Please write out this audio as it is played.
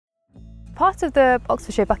Part of the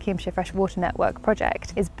Oxfordshire-Buckinghamshire Freshwater Network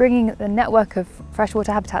project is bringing the network of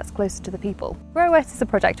freshwater habitats closer to the people. GroWet is a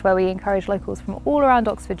project where we encourage locals from all around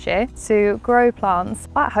Oxfordshire to grow plants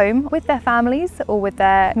at home with their families or with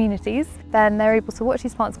their communities. Then they're able to watch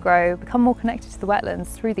these plants grow, become more connected to the wetlands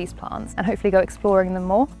through these plants and hopefully go exploring them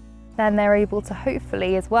more. Then they're able to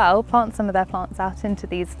hopefully as well plant some of their plants out into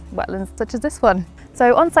these wetlands such as this one.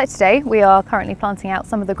 So on site today we are currently planting out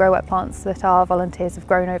some of the GroWet plants that our volunteers have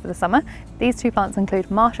grown over the summer. These two plants include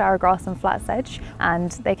marsh arrowgrass and flat sedge,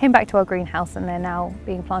 and they came back to our greenhouse and they're now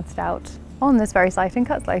being planted out on this very site in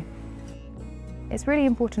Cutteslowe. It's really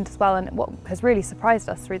important as well, and what has really surprised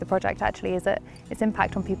us through the project actually is that its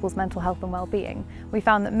impact on people's mental health and well-being. We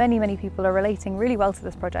found that many people are relating really well to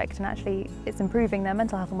this project, and actually it's improving their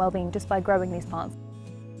mental health and well-being just by growing these plants.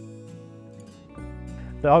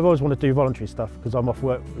 I've always wanted to do voluntary stuff because I'm off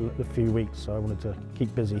work for a few weeks, so I wanted to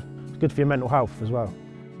keep busy. It's good for your mental health as well.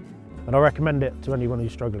 And I recommend it to anyone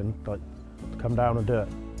who's struggling, to come down and do it.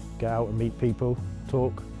 Get out and meet people,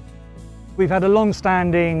 talk. We've had a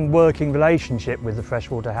long-standing working relationship with the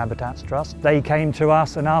Freshwater Habitats Trust. They came to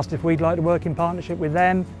us and asked if we'd like to work in partnership with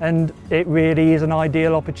them, and it really is an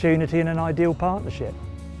ideal opportunity and an ideal partnership.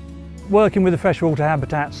 Working with the Freshwater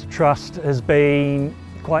Habitats Trust has been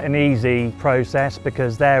quite an easy process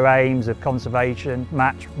because their aims of conservation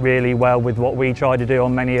match really well with what we try to do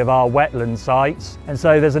on many of our wetland sites, and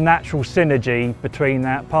so there's a natural synergy between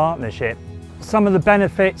that partnership. Some of the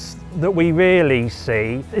benefits that we really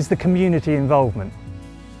see is the community involvement.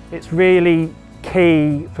 It's really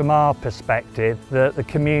key from our perspective that the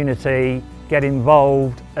community get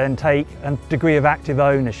involved and take a degree of active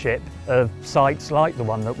ownership of sites like the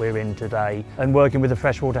one that we're in today. And working with the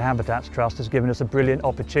Freshwater Habitats Trust has given us a brilliant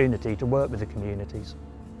opportunity to work with the communities.